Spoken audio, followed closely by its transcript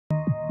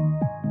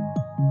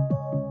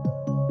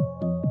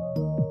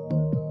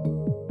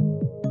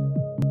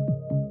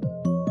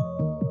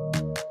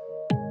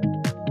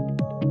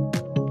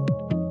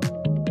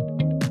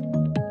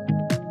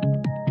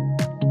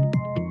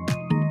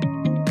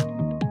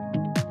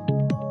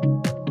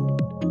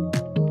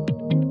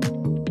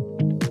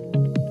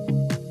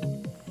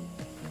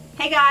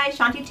Hey guys,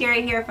 Shanti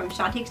Terry here from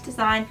Shantiques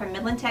Design from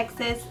Midland,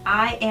 Texas.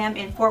 I am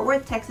in Fort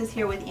Worth, Texas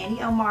here with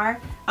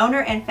Omar,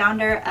 owner and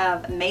founder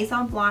of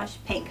Maison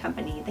Blanche Paint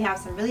Company. They have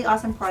some really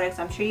awesome products.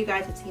 I'm sure you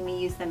guys have seen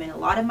me use them in a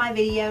lot of my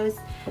videos,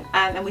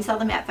 and we sell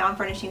them at Found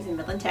Furnishings in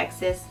Midland,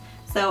 Texas.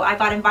 So I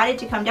got invited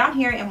to come down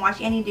here and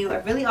watch Annie do a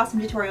really awesome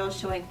tutorial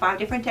showing 5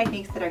 different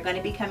techniques that are going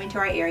to be coming to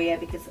our area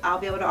because I'll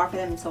be able to offer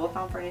them in Soul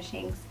Found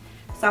Furnishings.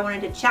 So I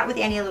wanted to chat with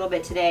Annie a little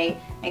bit today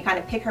and kind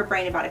of pick her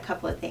brain about a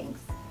couple of things.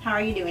 How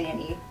are you doing,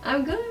 Annie?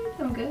 I'm good.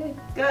 I'm good.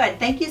 Good.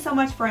 Thank you so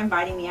much for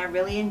inviting me. I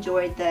really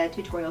enjoyed the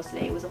tutorials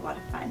today. It was a lot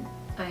of fun.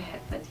 I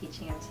had fun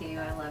teaching them too.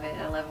 I love it.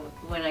 I love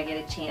when I get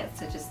a chance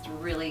to just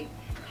really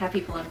have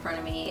people in front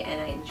of me,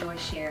 and I enjoy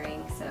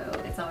sharing, so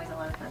it's always a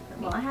lot of fun for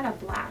me. Well, I had a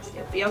blast.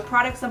 Your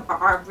products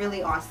are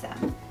really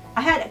awesome.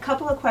 I had a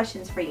couple of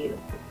questions for you.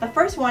 The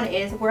first one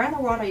is, where in the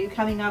world are you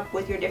coming up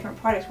with your different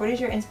products? Where does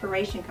your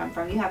inspiration come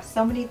from? You have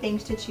so many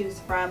things to choose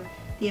from.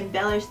 The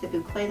embellish, the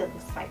boucle that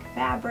looks like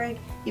fabric.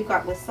 You've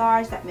got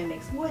lissage that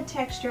mimics wood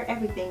texture,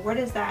 everything. Where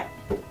does that,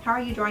 how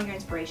are you drawing your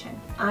inspiration?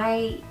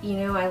 I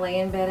lay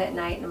in bed at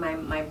night and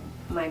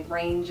my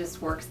brain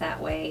just works that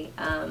way.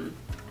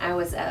 I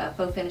was a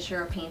faux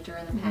finisher, a painter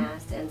in the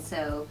past, and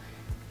so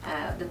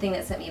the thing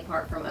that set me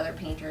apart from other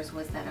painters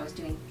was that I was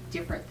doing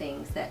different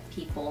things that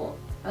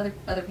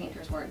other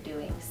painters weren't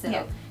doing.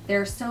 So there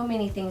are so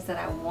many things that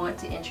I want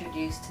to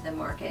introduce to the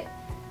market,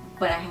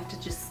 but I have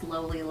to just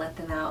slowly let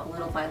them out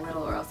little by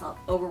little, or else I'll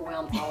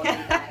overwhelm all of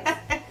you guys.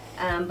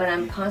 But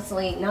I'm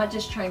constantly not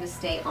just trying to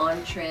stay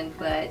on trend,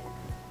 but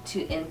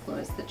to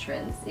influence the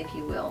trends, if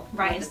you will.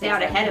 Right, and stay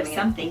out ahead of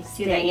something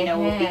too that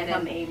will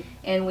become a...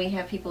 And we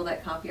have people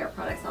that copy our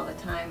products all the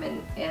time,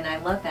 and I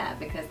love that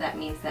because that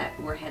means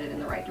that we're headed in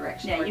the right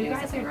direction. Yeah, we're you doing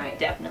guys something are right.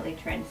 definitely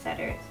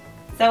trendsetters.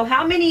 So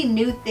how many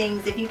new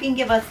things, if you can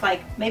give us,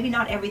 like, maybe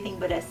not everything,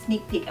 but a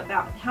sneak peek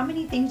about how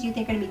many things do you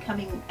think are going to be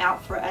coming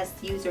out for us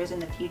users in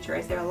the future?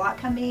 Is there a lot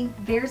coming?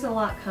 There's a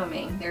lot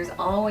coming. There's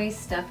always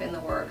stuff in the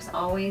works,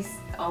 always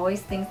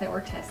things that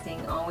we're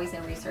testing, always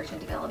in research and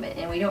development,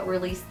 and we don't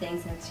release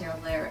things until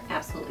they're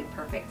absolutely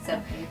perfect.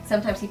 So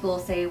sometimes people will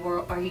say,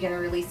 well, are you going to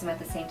release them at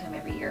the same time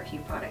every year, a few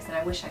products? And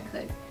I wish I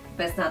could,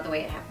 but it's not the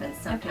way it happens.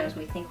 Sometimes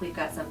we think we've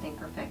got something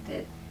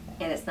perfected,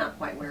 and it's not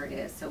quite where it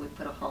is, so we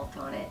put a halt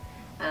on it.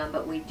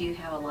 But we do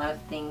have a lot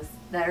of things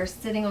that are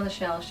sitting on the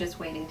shelves just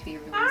waiting to be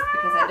released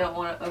because I don't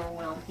want to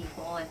overwhelm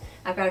people. And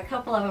I've got a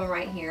couple of them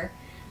right here.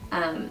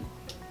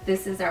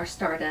 This is our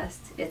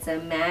Stardust. It's a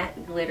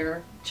matte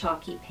glitter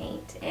chalky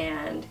paint,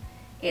 and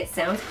it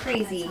sounds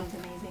crazy. That sounds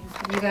amazing.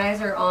 If you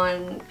guys are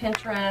on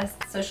Pinterest,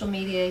 social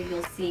media,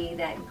 you'll see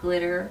that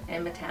glitter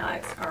and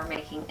metallics are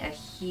making a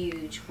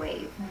huge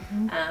wave.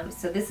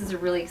 So this is a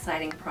really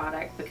exciting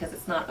product because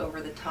it's not over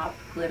the top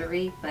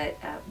glittery, but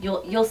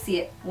you'll see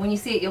it. When you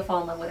see it, you'll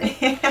fall in love with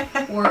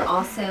it. We're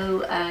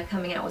also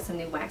coming out with some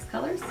new wax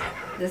colors.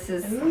 This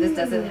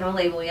doesn't have a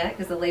label yet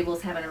because the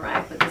labels haven't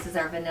arrived, but this is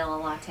our vanilla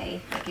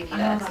latte. I'll give you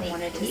a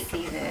sneak peek.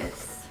 See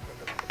this.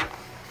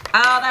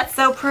 Oh, that's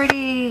so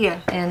pretty.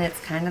 And it's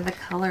kind of the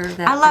color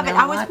that I love it.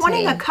 I was latte.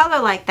 wanting a color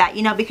like that,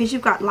 you know, because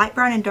you've got light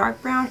brown and dark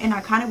brown, and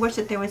I kind of wish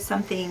that there was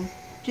something,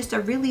 just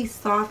a really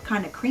soft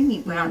kind of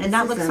creamy brown, and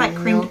that looks like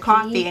creamed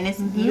coffee, and it's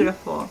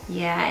beautiful.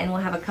 Yeah, and we'll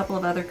have a couple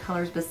of other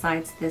colors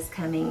besides this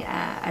coming,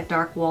 a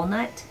dark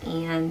walnut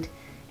and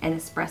an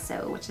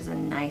espresso, which is a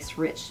nice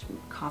rich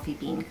coffee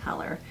bean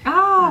color.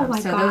 Oh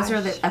my gosh. So those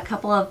are a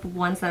couple of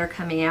ones that are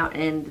coming out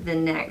in the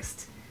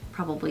next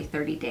probably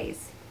 30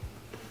 days.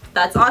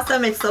 That's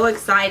awesome. It's so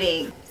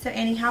exciting. So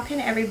Annie, how can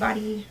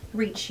everybody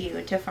reach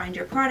you to find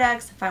your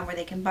products, to find where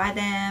they can buy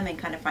them, and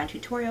kind of find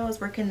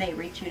tutorials? Where can they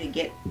reach you to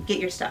get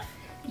your stuff?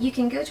 You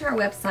can go to our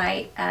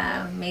website,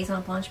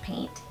 Maison Blanche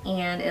Paint,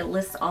 and it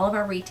lists all of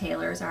our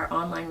retailers, our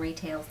online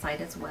retail site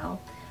as well.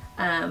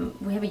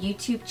 We have a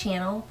YouTube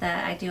channel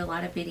that I do a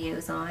lot of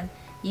videos on.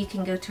 You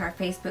can go to our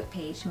Facebook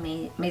page,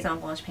 Maison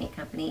Blanche Paint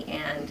Company,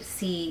 and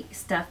see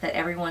stuff that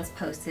everyone's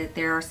posted.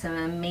 There are some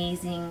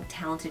amazing,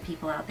 talented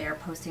people out there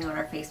posting on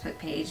our Facebook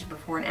page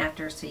before and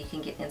after, so you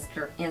can get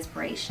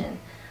inspiration.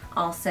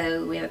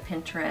 Also, we have a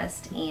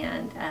Pinterest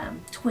and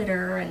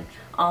Twitter and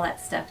all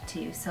that stuff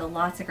too. So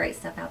lots of great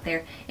stuff out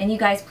there. And you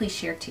guys, please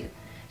share too.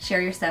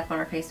 Share your stuff on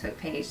our Facebook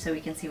page so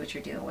we can see what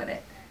you're doing with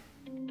it.